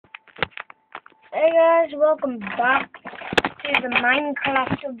Hey guys, welcome back to the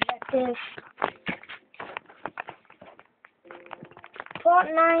Minecraft objective. Part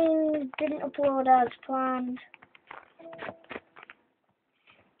 9 didn't upload as planned.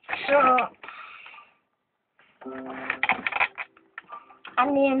 So,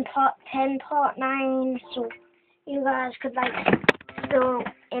 I named Part 10 Part 9 so you guys could still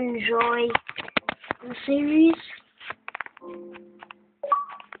enjoy the series.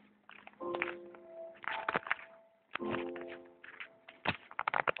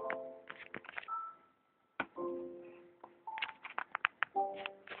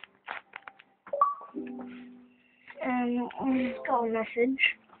 Got a message.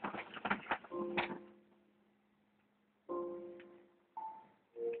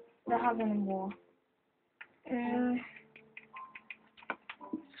 They're having a war.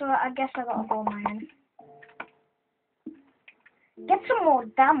 So I guess I gotta go mining. Get some more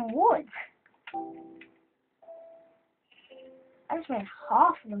damn wood. I just made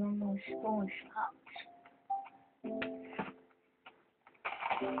half of them on those stone slabs.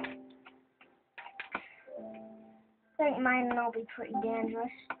 I think mining will be pretty dangerous.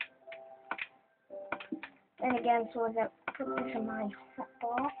 Then again, so is that put this in my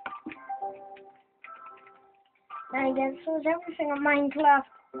hotbar. Then again, so is everything on Minecraft.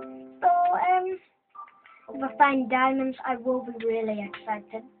 So, if I find diamonds, I will be really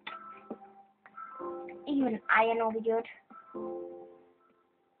excited. Even iron will be good.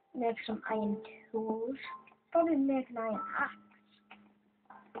 Make some iron tools. Probably make an iron axe.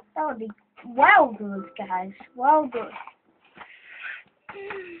 That would be well good, guys. Well good.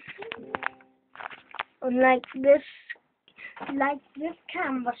 Like this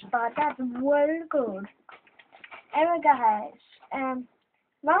canvas bar, that's well good. Anyway, guys, around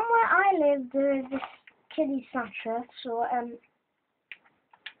where I live, there is this kitty snatcher, so I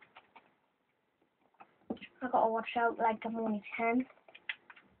gotta watch out. Like I'm only 10,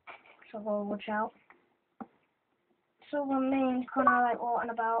 so I gotta watch out. So when me and Connor walking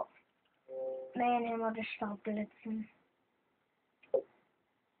about, me and him will just start blitzing.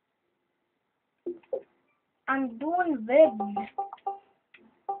 I'm doing vids.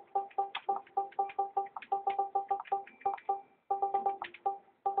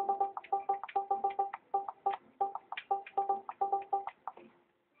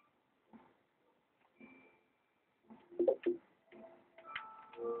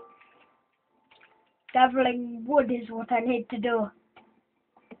 Gathering wood is what I need to do.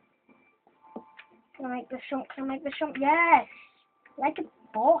 Can I make the chunk? Can I make the chunk? Yes! Like a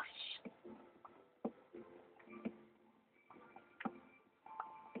boss.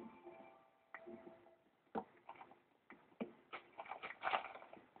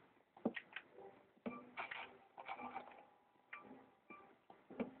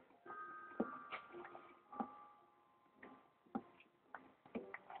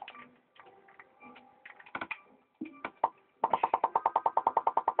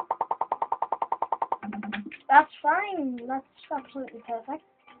 That's fine. That's absolutely perfect.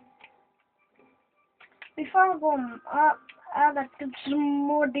 Before I go up, I got to some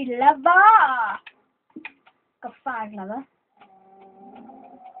more leather. Got 5 leather.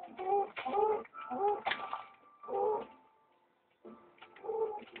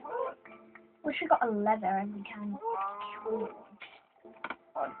 Wish I got a leather every time.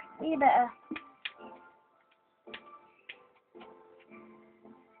 Be better.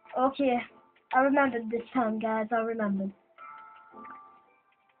 Okay, I remembered this time, guys. I remembered.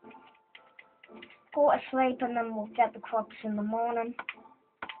 Go to sleep and then we'll get the crops in the morning.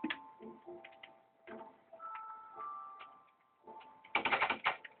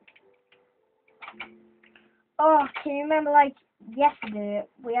 Oh, can you remember yesterday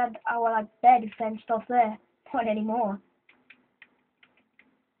we had our bed fenced off there? Not anymore.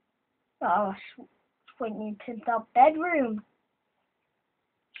 Oh, we need to tint our bedroom.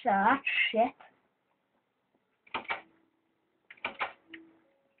 So that's shit.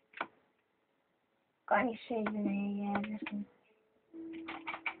 Got any seeds in here? Yeah, this one.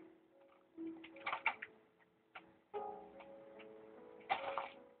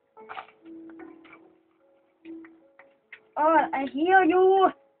 Oh, I hear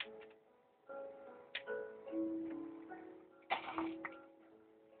you!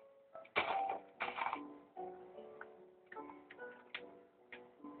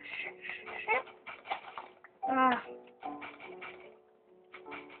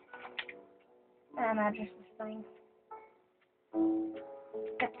 And I just this thing.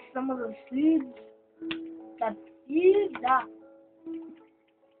 Get some of those seeds. That seeds up.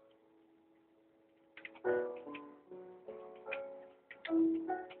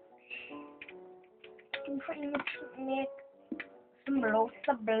 can pretty much make some loads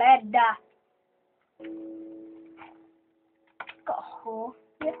of blood. Got a hole.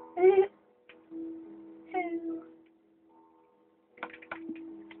 Yeah.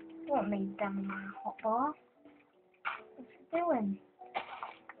 What made them my hot bar? What's it doing?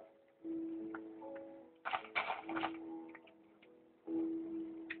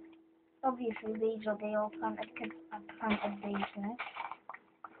 Obviously these are the all planted because I planted these there.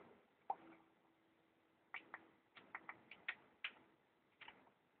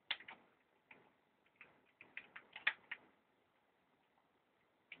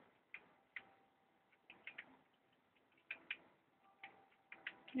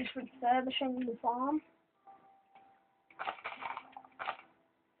 Just refurbishing the farm.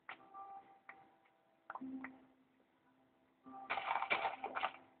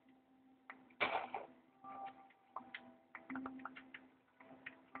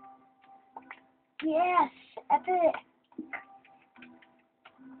 Yes, epic.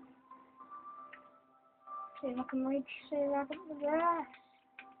 See if I can reach, see if I can progress.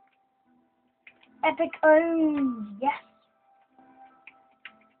 Epic owns, yes.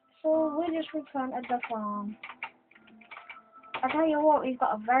 So we just replanted the farm. I tell you what, we've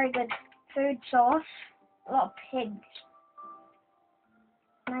got a very good food source. A lot of pigs.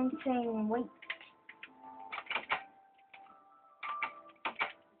 19 weeks.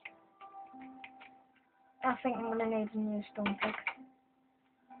 I think I'm gonna need a new stone pick.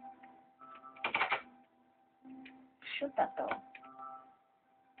 Should that go?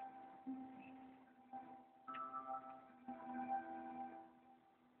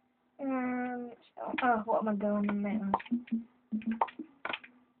 Oh, what am I doing in maintenance?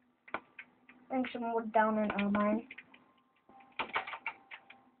 Bring some wood down into our mine.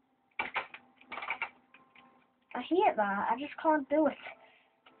 I hate that. I just can't do it.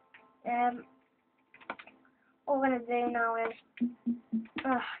 All we're gonna do now is,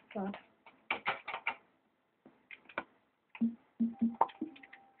 oh god.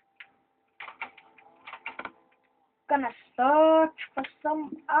 Gonna search for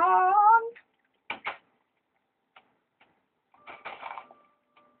some iron.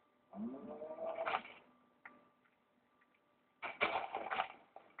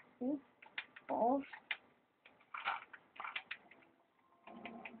 Balls.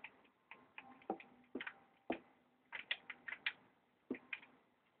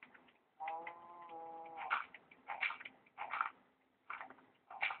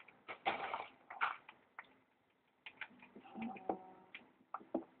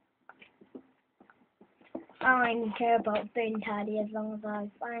 I don't even care about being tidy as long as I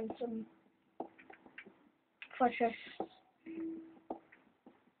find some precious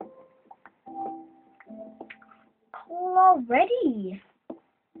coal already.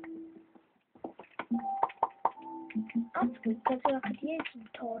 That's good because I could use some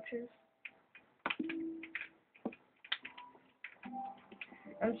torches.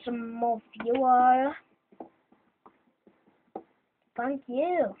 And some more fuel. Thank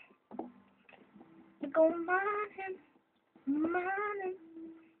you. We're going mining, mining.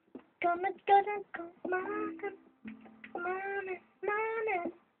 Gonna go mining, mining,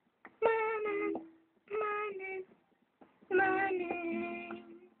 mining, mining, mining, mining.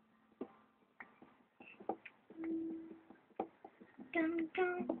 Gonna go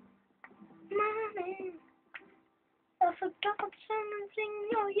mining. I forgot something.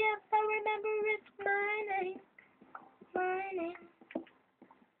 Oh yes, I remember it's mining, mining.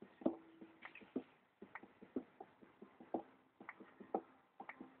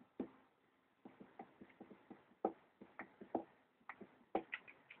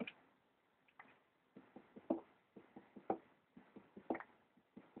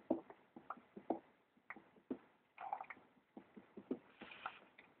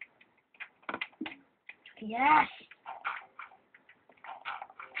 Yes.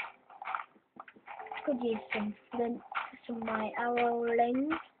 Could use some flint for some of my arrow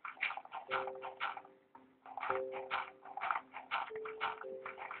rings.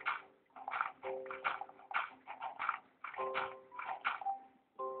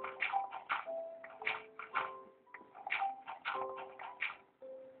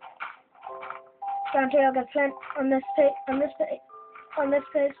 Guarantee I'll get flint on this page, on this page, on this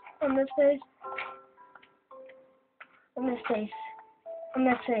page, on this page, on this page, on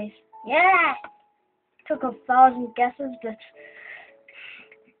this page. Yeah! Took 1,000 guesses, but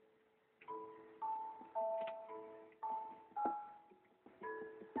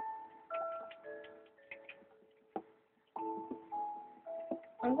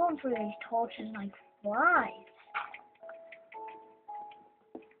I'm going through these torches like flies.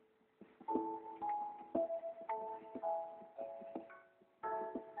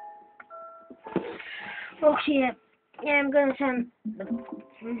 Okay, yeah, I'm gonna send.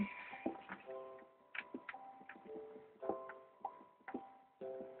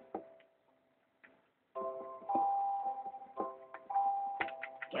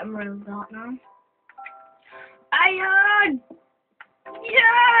 Get rid of that now. Iron!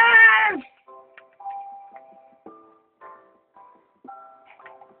 Yes!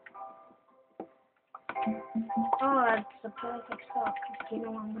 Oh, that's the perfect spot. You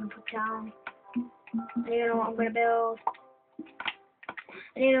know what I'm gonna put down. You know what I'm gonna build.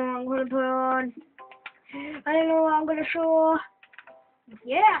 You know what I'm gonna put on. I don't know what I'm gonna show.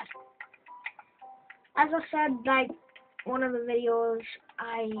 Yeah. As I said, like one of the videos,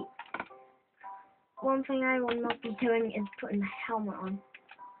 one thing I will not be doing is putting a helmet on,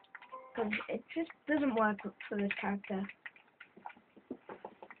 because it just doesn't work for this character.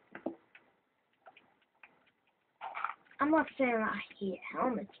 I'm not saying that I hate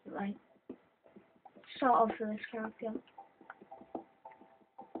helmets, but like, sort of for this character.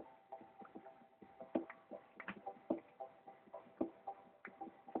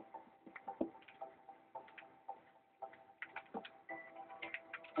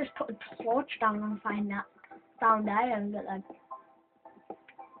 Just put a torch down and find that found iron, but like,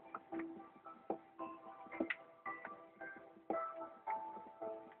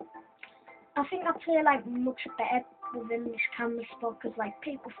 I think I play like much better within this camera spot, because like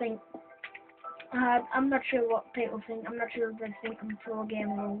people think, I'm not sure what people think. I'm not sure if they think I'm a pro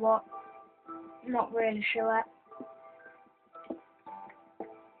gamer or what. Not really sure.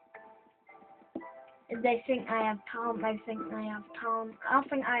 If they think I have talent, they think I have talent. I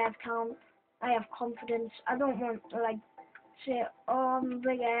think I have talent. I have confidence. I don't want to like say, oh, I'm a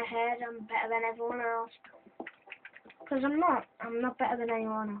big airhead, I'm better than everyone else. Because I'm not. I'm not better than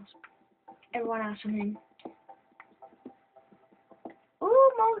anyone else. Everyone else, I mean.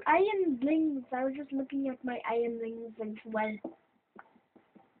 Oh, more iron rings. I was just looking at my iron rings as well.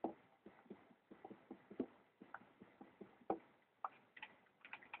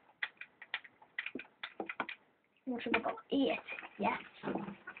 What have I got? 8. Yes.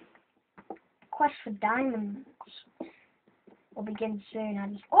 Quest for diamonds will begin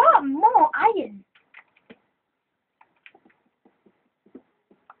soon. Oh, more iron.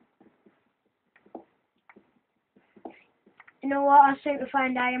 You know what? I say to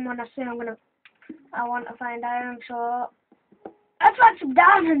find iron when I say I want to find iron, so let's find some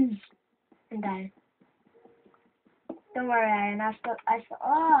diamonds. And iron. Don't worry, iron.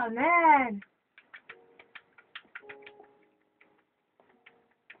 Oh man.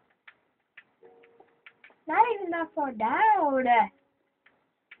 Not even that far down.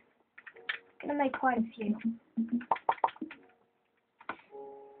 Gonna make quite a few.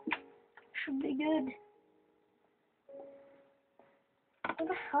 Should be good. Where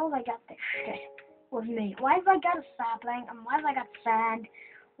the hell have I got this shit with me? Why have I got a sapling? And why have I got sand?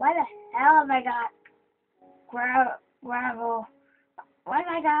 Why the hell have I got gravel? Why have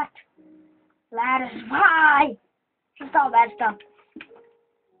I got lattice? Why? Just all that stuff.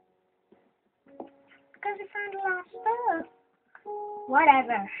 Because I found a lot of stuff.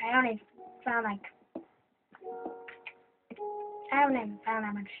 Whatever. I don't even found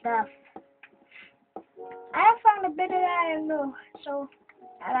that much stuff. I have found a bit of iron though, so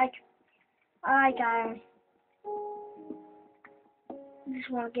I like iron. I just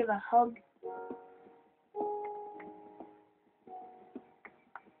want to give a hug.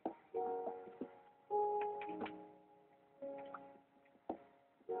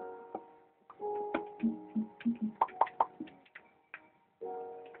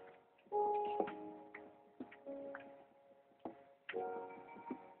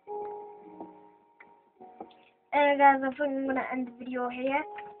 And guys, I think I'm gonna end the video here.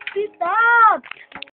 Peace out!